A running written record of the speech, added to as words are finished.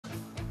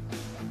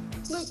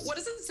Luke, what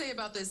does it say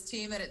about this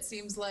team that it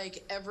seems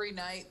like every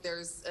night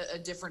there's a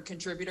different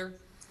contributor?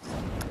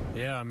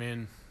 Yeah, I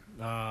mean,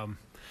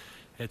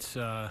 it's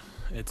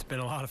been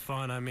a lot of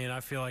fun. I mean, I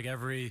feel like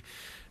every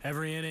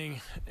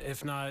inning,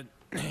 if not,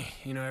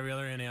 every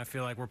other inning, I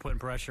feel like we're putting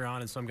pressure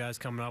on, and some guys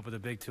coming up with a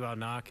big 2-out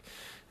knock,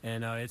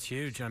 and it's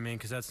huge. I mean,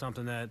 because that's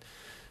something that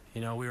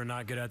we were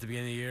not good at the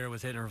beginning of the year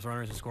with hitting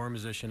runners in scoring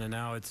position, and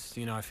now it's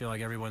I feel like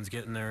everyone's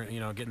getting their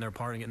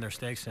part and getting their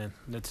stakes in.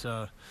 It's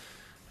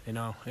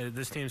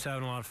this team's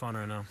having a lot of fun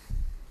right now.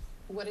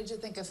 What did you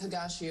think of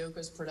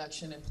Higashioka's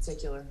production in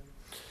particular?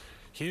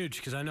 Huge,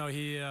 because I know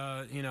he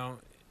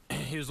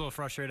he was a little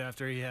frustrated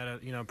after he had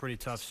a pretty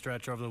tough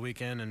stretch over the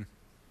weekend, and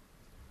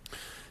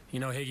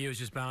Higgy was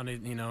just bound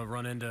to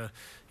run into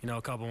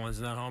a couple ones,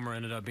 and that homer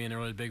ended up being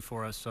really big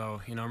for us.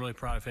 So I'm really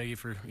proud of Higgy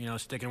for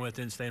sticking with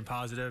it and staying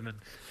positive, and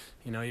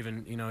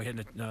even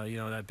hitting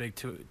that big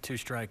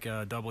two-strike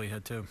double he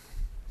hit too.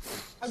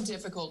 How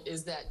difficult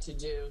is that to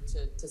do,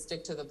 to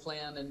stick to the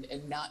plan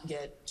and not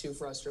get too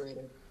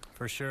frustrated?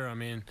 For sure. I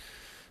mean,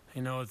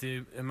 with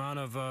the amount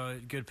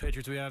of good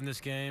pitchers we have in this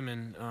game,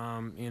 and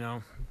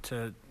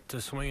to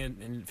swing it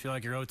and feel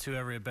like you're 0-2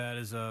 every at bat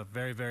is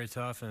very, very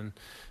tough. And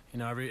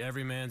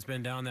every man's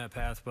been down that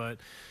path, but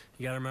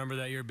you got to remember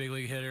that you're a big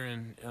league hitter,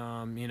 and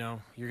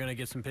you're going to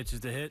get some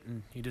pitches to hit,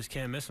 and you just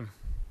can't miss them.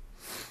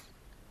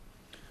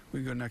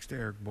 We go next to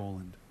Eric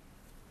Boland.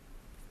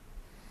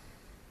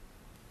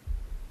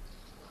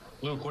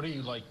 Luke, what do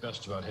you like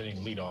best about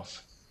hitting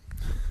leadoff?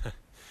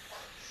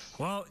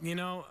 Well,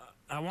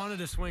 I wanted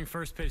to swing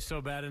first pitch so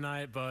bad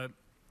tonight, but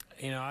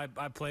I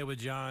played with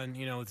John,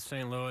 with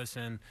St. Louis,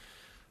 and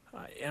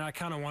I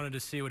kind of wanted to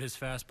see what his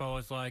fastball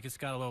is like. It's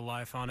got a little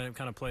life on it. It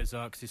kind of plays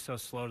up because he's so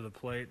slow to the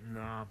plate. And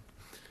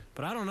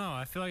but I don't know.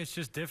 I feel like it's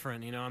just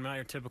different. I'm not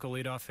your typical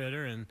leadoff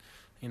hitter, and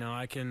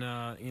I can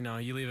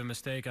you leave a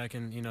mistake, I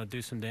can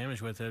do some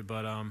damage with it.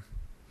 But I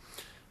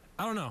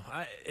don't know.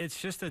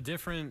 It's just a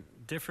different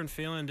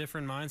feeling,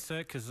 different mindset,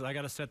 because I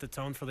got to set the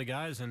tone for the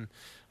guys, and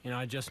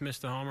I just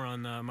missed a homer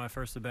on my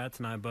first at bat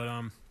tonight,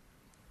 but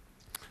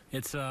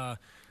it's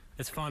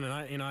fun,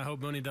 and I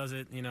hope Mooney does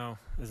it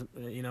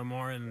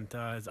more, and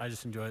I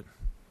just enjoy it.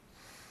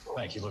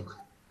 Thank you, Luke.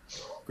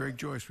 Greg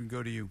Joyce, we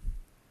go to you.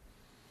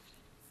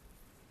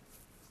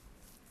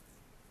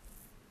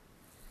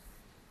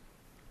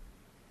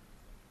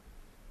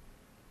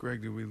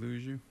 Greg, did we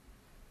lose you?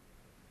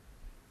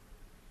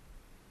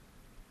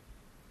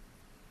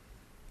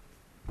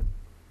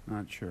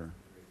 Not sure.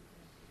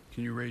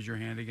 Can you raise your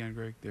hand again,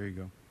 Greg? There you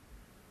go.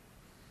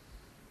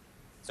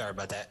 Sorry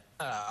about that.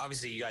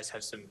 Obviously, you guys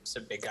have some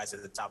big guys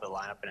at the top of the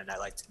lineup in a night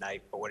like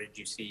tonight, but what did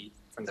you see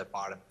from the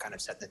bottom, kind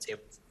of setting the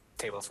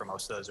table for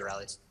most of those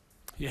rallies?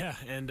 Yeah,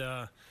 and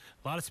a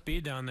lot of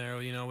speed down there,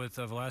 with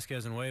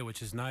Velasquez and Wade,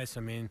 which is nice.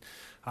 I mean,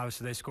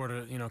 obviously they scored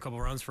a couple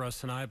runs for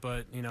us tonight,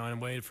 but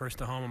and Wade first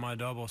to home on my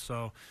double,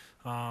 so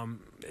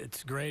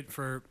it's great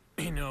for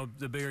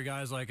the bigger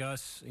guys like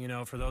us,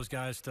 for those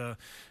guys to,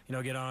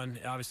 get on,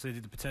 obviously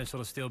the potential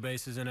to steal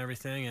bases and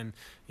everything, and,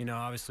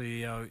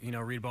 obviously,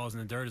 read balls in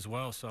the dirt as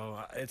well. So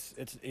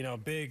it's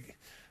big,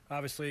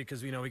 obviously,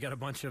 because, we got a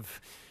bunch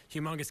of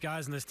humongous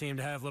guys in this team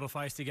to have little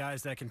feisty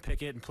guys that can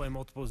pick it and play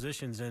multiple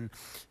positions, and,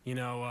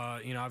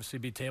 obviously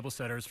be table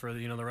setters for,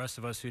 the rest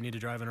of us who need to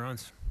drive in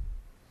runs.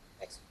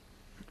 Thanks.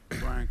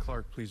 Brian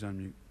Clark, please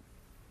unmute.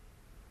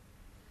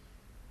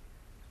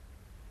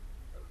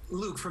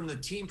 Luke, from the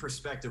team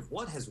perspective,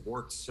 what has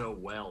worked so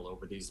well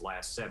over these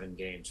last 7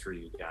 games for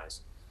you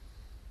guys?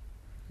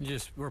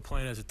 We're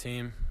playing as a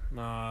team.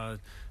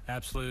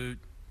 Absolutely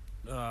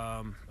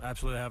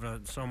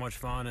having so much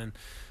fun, and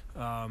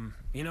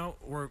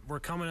we're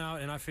coming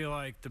out, and I feel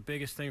like the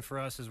biggest thing for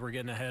us is we're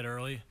getting ahead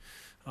early,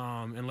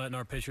 and letting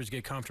our pitchers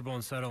get comfortable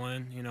and settle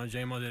in.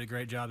 J-Mo did a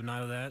great job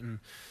tonight of that, and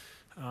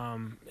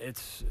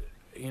it's.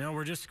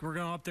 We're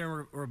going up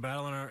there and we're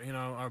battling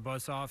our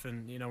butts off,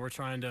 and we're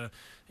trying to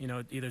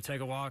either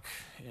take a walk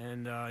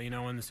and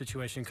when the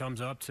situation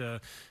comes up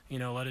to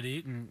let it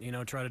eat and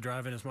try to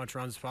drive in as much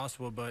runs as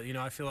possible. But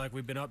I feel like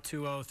we've been up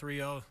 2-0,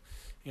 3-0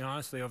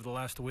 honestly over the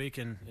last week,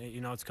 and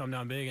it's come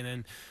down big. And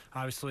then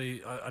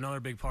obviously another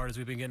big part is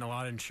we've been getting a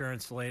lot of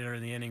insurance later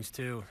in the innings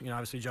too.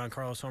 Obviously John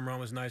Carlos' home run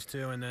was nice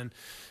too, and then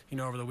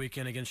over the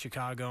weekend against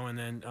Chicago, and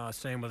then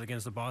same with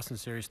against the Boston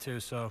series too.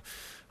 So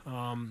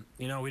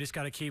we just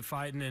got to keep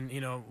fighting, and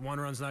one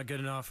run's not good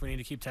enough. We need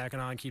to keep tacking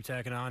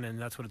on, and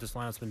that's what this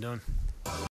lineup's been doing.